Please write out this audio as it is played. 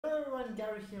everyone,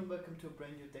 Gaara here and welcome to a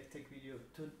brand new deck tech video.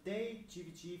 Today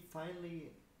GVG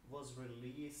finally was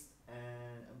released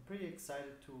and I'm pretty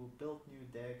excited to build new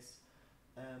decks.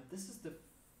 This is the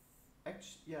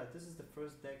this is the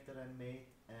first deck that I made,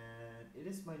 and it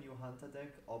is my new hunter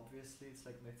deck. Obviously it's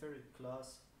like my favorite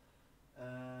class,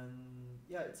 and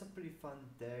yeah, it's a pretty fun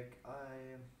deck.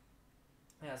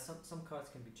 Some cards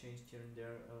can be changed here and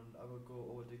there, and I will go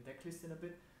over the deck list in a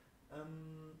bit.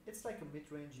 It's like a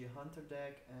mid-rangey hunter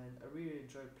deck, and I really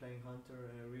enjoy playing hunter,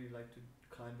 and I really like to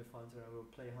climb with hunter. I will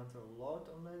play hunter a lot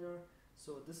on later,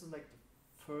 so this is like the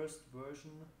first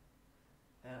version,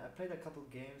 and I played a couple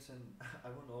games and I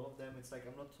won all of them. It's like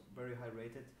I'm not very high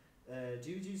rated.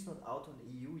 GVG is not out on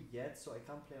EU yet, so I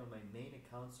can't play on my main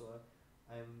account, so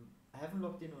I haven't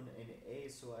logged in on NA,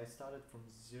 so I started from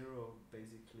zero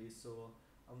basically, so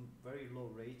I'm very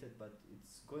low rated, but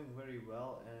it's going very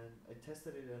well, and I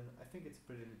tested it and I think it's a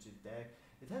pretty legit deck.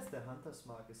 It has the Hunter's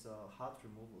Mark as a hard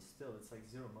removal still. It's like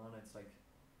 0 mana. It's like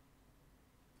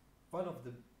one of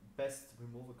the best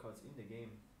removal cards in the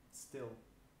game still.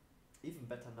 Even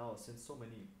better now, since so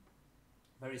many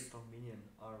very strong minion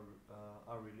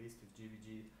are released with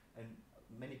GVG, and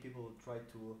many people try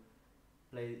to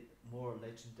play more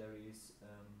legendaries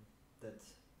that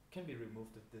can be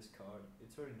removed with this card.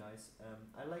 It's very nice.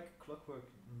 I like Clockwork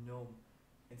Gnome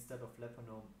instead of Leper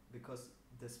Gnome because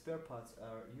the spare parts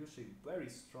are usually very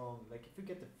strong. Like if you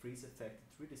get the freeze effect,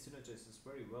 it really synergizes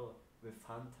very well with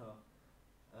Hunter.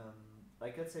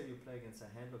 Like let's say you play against a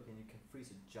handlock and you can freeze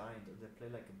a giant, or they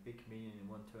play like a big minion in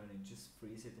one turn and just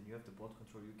freeze it, and you have the board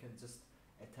control. You can just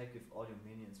attack with all your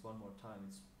minions one more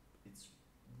time. It's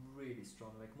really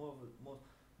strong. Like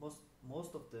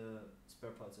most of the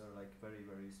spare parts are like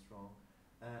very strong.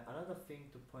 Another thing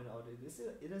to point out, it is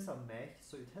a mech,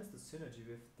 so it has the synergy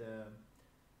with the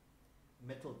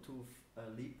Metal Tooth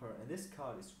Leaper, and this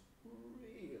card is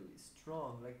really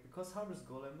strong. Like because Harvest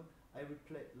Golem, I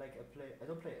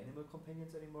don't play Animal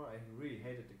Companions anymore. I really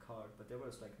hated the card, but there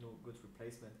was like no good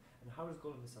replacement. And Harvest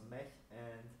Golem is a mech,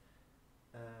 and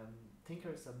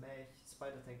Tinker is a mech,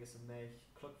 Spider Tank is a mech,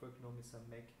 Clockwork Gnome is a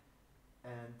mech,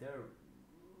 and they're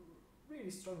really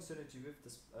strong synergy with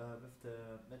the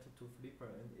Metal Tooth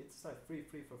Leaper, and it's like free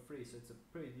for free, so it's a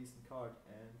pretty decent card.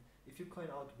 And if you coin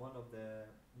out one of the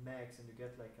mags and you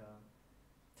get like a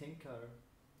Tinker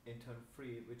in turn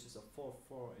 3, which is a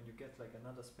 4/4, and you get like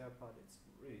another spare part, it's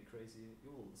really crazy.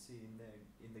 You will see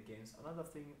in the games. Another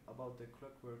thing about the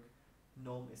Clockwork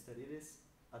Gnome is that it is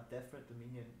a death rattle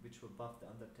minion which will buff the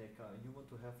Undertaker, and you want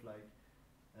to have like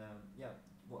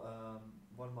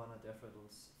 1 mana death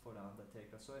rattles for the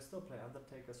Undertaker. So I still play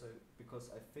Undertaker, because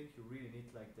I think you really need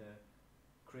like the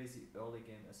crazy early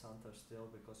game as Hunter still,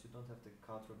 because you don't have the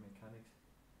card draw mechanics.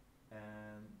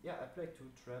 And yeah, I played 2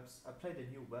 traps. I played a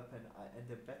new weapon, and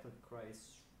the battle cry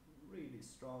is really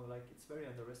strong. Like it's very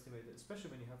underestimated,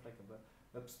 especially when you have like a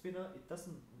web spinner. It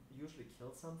doesn't usually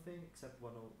kill something except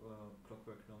one of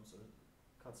Clockwork Gnomes or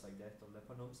cards like that, or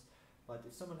Leper Gnomes. But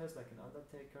if someone has like an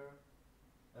Undertaker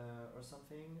or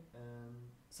something,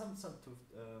 some tooth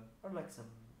or like some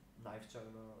knife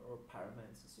juggler or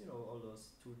pyromancies, you know, all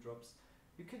those 2 drops,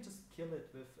 you can just kill it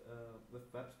with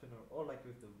web spinner, or like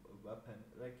with the weapon.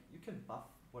 Like you can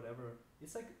buff whatever.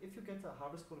 It's like if you get a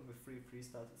Harvest Golem with 3 free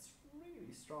stats, it's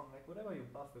really strong. Like whatever you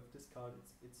buff with this card,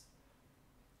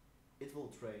 it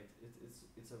will trade.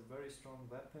 It's a very strong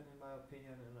weapon in my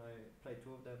opinion, and I play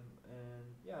 2 of them, and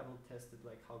yeah, I will test it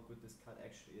like how good this card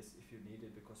actually is if you need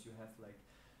it, because you have like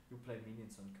you play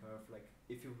minions on curve. Like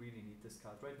if you really need this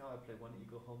card. Right now I play 1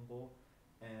 Eagle Hombo,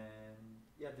 and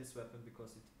yeah, this weapon,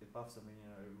 because it buffs a minion.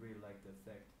 I really like the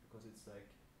effect because it's like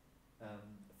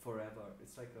forever.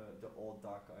 It's like the old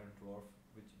Dark Iron Dwarf,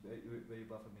 which where you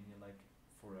buff a minion like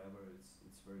forever.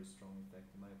 It's very strong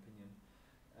effect in my opinion.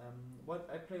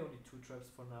 What I play only 2 traps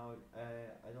for now.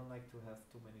 I don't like to have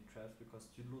too many traps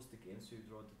because you lose the game, so you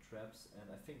draw the traps,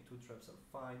 and I think 2 traps are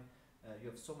fine.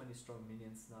 You have so many strong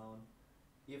minions now.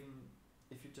 Even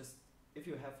if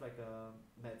you have like a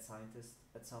mad scientist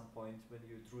at some point, when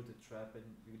you drew the trap and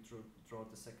you draw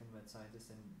the second mad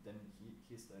scientist, and then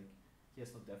he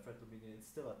has no death rattle minion, it's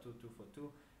still a 2/2 for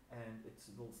 2, and it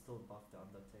will still buff the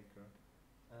Undertaker.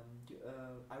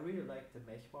 I really like the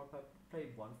Mech warp. I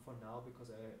play 1 for now because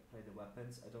I play the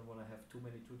weapons. I don't want to have too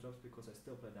many 2-drops because I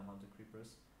still play the Hunter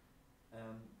Creepers.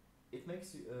 It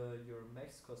makes your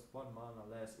mechs cost 1 mana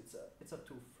less. It's a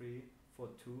 2/3 for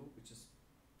 2, which is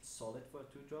solid for a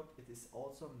 2-drop. It is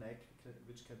also a mech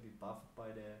which can be buffed by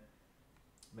the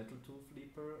Metal Tooth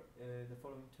Leaper in the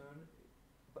following turn.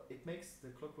 But it makes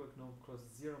the Clockwork Gnome cost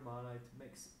 0 mana. It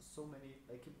makes so many,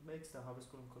 like it makes the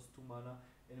Harvest Golem cost 2 mana,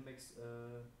 and it makes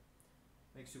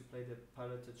makes you play the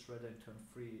piloted shredder in turn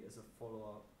 3 as a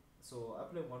follow-up. So I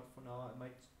play one for now. I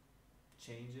might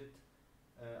change it.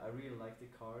 I really like the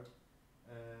card,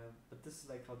 but this is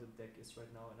like how the deck is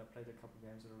right now, and I played a couple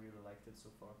games and I really liked it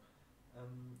so far.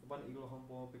 One Eagle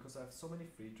Hombo, because I have so many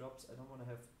free drops, I don't want to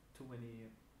have too many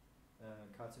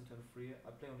cards in turn 3. I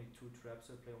play only 2 traps,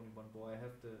 so I play only 1 bow. I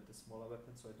have the smaller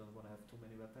weapon, so I don't want to have too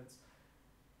many weapons.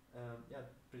 Yeah,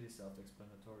 pretty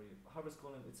self-explanatory. Harvest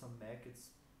Golem, it's a mech,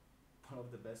 it's one of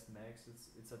the best mechs.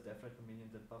 It's a definite minion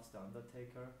that buffs the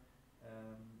Undertaker.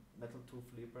 Metal Tooth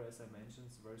Leaper, as I mentioned,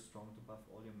 is very strong to buff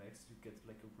all your mechs. You get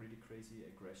like a really crazy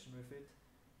aggression with it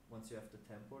once you have the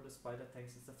tempo. The Spider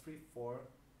Tanks, it's a 3/4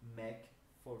 mech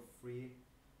for free.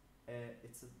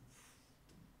 It's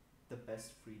the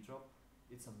best free drop.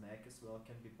 It's a mech as well,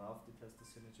 can be buffed. It has the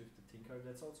synergy with the Tinker.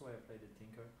 That's also why I play the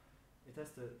Tinker. It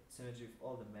has the synergy with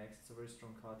all the mechs. It's a very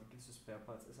strong card. It gives you spare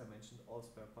parts. As I mentioned, all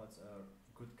spare parts are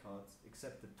good cards,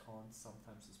 except the taunt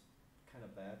sometimes is kind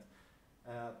of bad.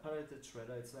 Piloted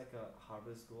Shredder, it's like a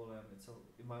Harvest Golem. It's,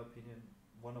 in my opinion,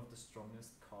 one of the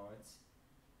strongest cards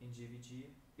in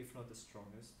GVG, if not the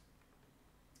strongest.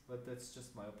 But that's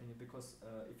just my opinion, because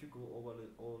if you go over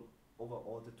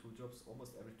all the 2-drops,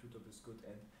 almost every 2-drop is good,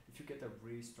 and if you get a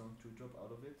really strong 2-drop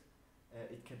out of it,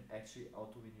 it can actually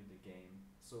auto-win you the game.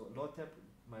 So Lord Tap,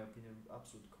 my opinion,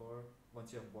 absolute core.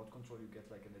 Once you have board control, you get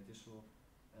like an additional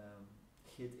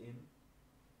hit in.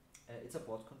 It's a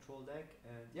board control deck,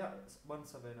 and yeah, one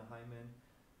Savannah Hyman.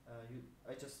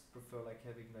 I just prefer like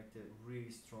having like the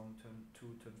really strong turn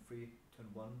 2, turn 3, turn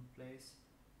 1 plays.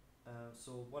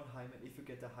 So one Hyman, if you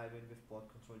get the Hyman with board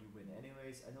control, you win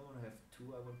anyways. I don't want to have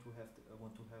 2. I want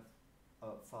to have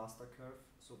a faster curve.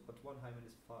 So, but one Hyman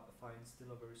is fine.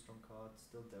 Still a very strong card.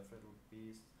 Still Death Rattle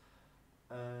Beast.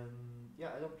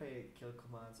 Yeah, I don't play kill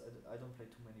commands. I don't play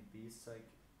too many beasts.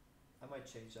 Like, I might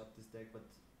change up this deck, but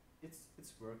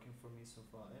it's working for me so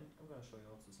far, and I'm gonna show you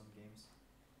also some games.